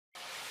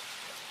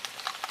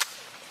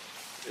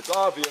It's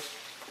obvious.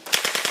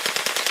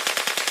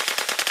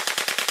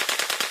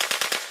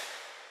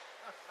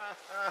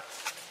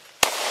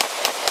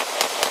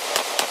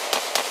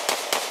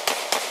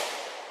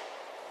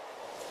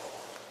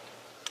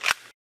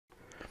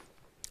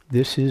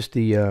 This is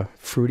the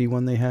fruity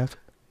one they have.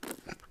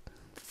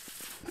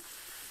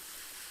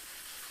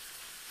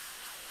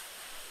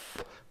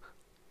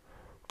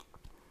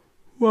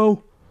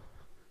 Whoa.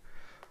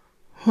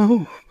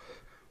 Whoa.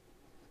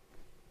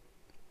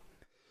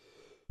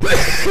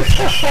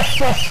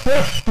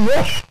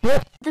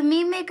 The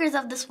meme makers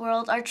of this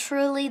world are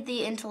truly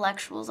the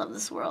intellectuals of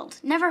this world.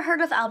 Never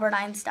heard of Albert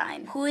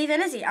Einstein. Who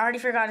even is he? I already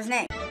forgot his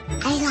name.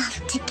 I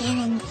love to get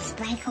in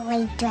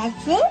sparkly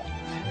dresses.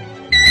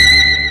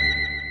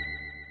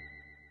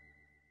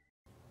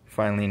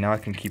 Finally, now I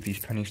can keep these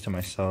pennies to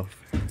myself.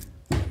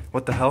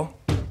 What the hell?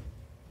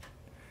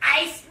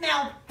 I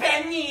smell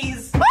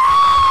pennies!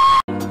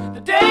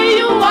 The day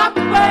you walked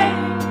away,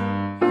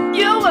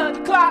 you were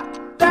the clock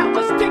that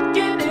was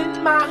ticking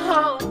in my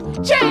home.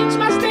 Changed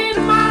my state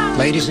of mind.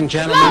 Ladies and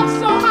gentlemen, love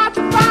so hard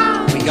to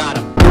find. we got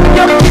him.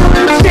 Your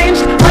feelings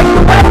changed like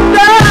the weather.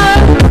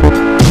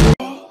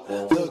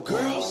 The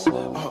girls are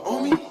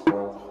on me.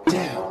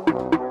 Damn.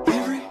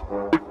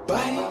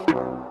 Everybody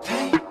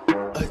pay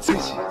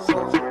attention.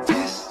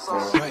 This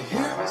right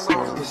here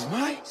is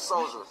my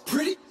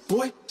pretty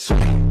boy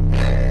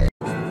swing.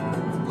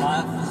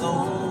 Life is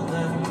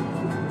older,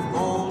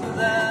 older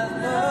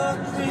than the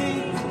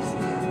trees,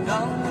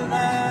 younger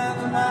than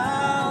the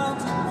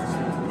mountains,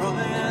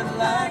 growing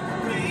like a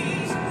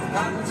breeze.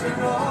 Country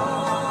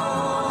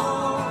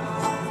road,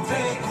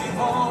 take me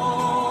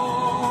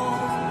home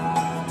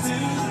to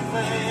the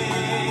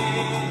place.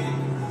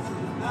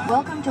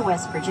 Welcome to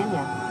West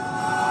Virginia.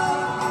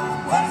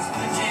 West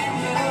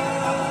Virginia.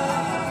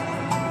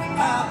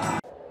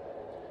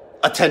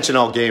 Attention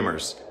all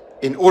gamers.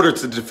 In order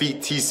to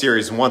defeat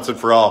T-Series once and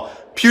for all,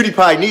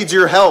 PewDiePie needs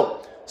your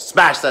help.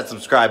 Smash that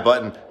subscribe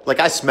button like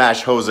I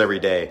smash hoes every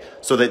day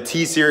so that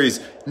T-Series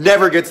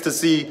never gets to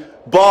see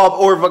Bob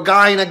or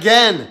Vagine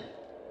again.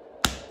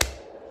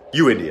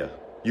 You, India,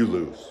 you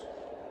lose.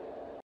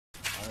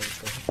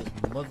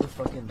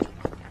 Motherfucking.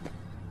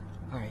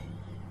 Alright.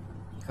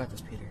 You got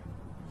this, Peter.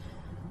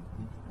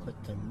 Put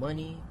the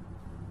money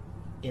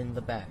in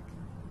the bag.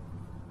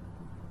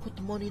 Put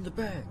the money in the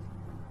bag.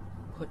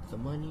 Put the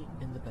money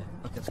in the bag.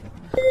 Okay, let's go.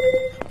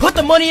 Put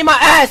the money in my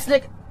ass,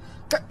 nigga!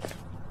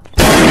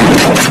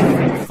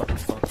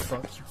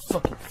 Fuck. You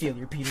fucking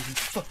failure, Peter. You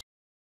fuck.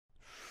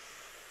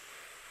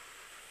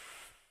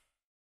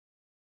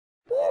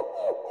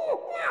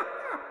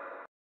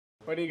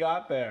 What do you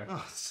got there?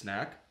 Oh,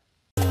 snack.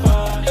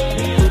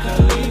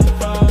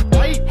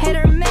 Hit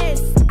or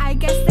miss, I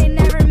guess they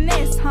never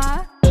miss,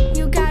 huh?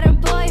 You got a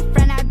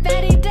boyfriend, I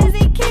bet he does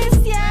he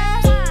kiss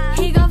ya?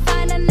 He gon'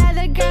 find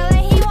another girl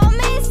and he won't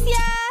miss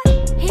ya.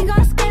 He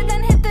gon' squirt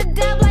then hit the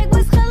dub like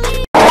Wiz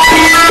Khalifa.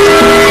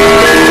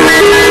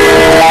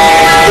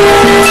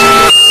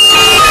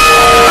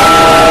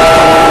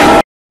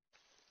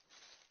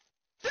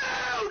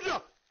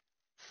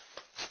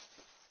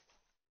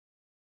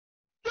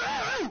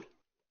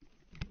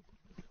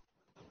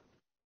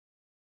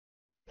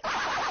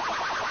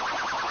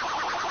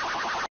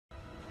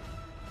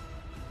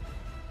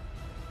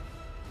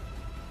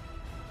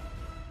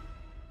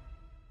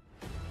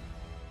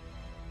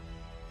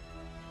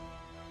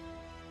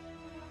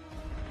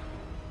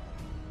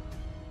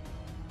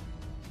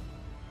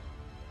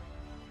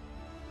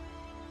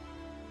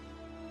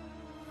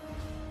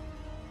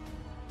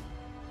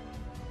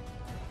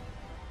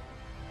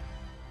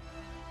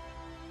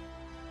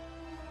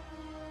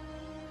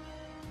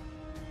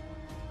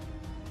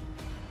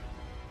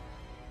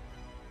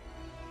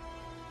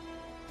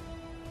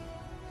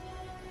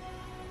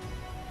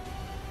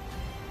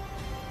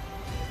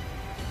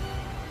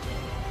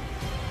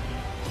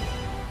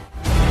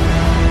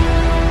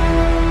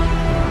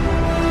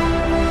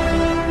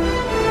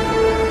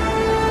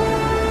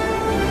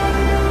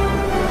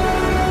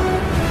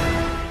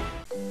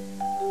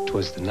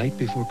 Was the night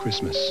before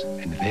Christmas,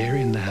 and there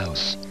in the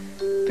house,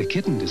 the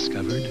kitten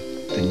discovered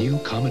the new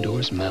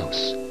Commodore's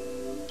mouse.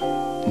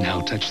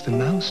 Now touch the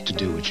mouse to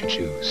do what you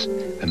choose.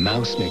 The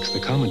mouse makes the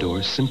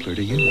Commodore simpler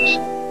to use.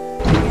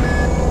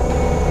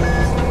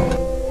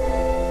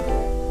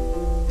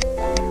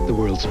 The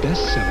world's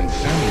best-selling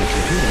family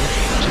computer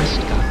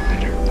just got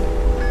better.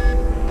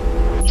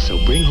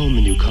 So bring home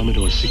the new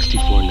Commodore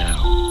 64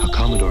 now. A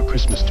Commodore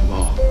Christmas to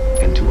all,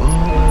 and to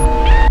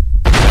all...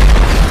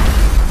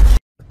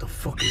 What the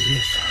fuck is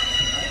this?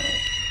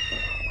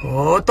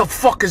 Oh, what the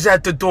fuck is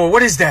at the door?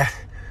 What is that?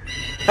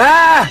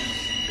 Ah!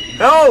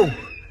 Oh!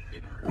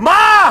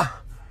 Ma!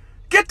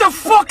 Get the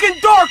fucking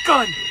dart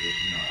gun!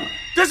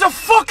 There's a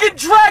fucking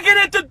dragon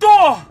at the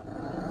door!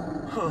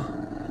 Huh.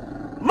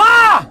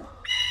 Ma!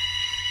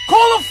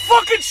 Call the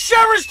fucking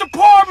sheriff's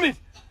department!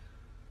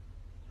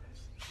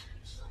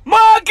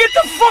 Ma, get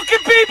the fucking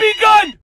BB gun!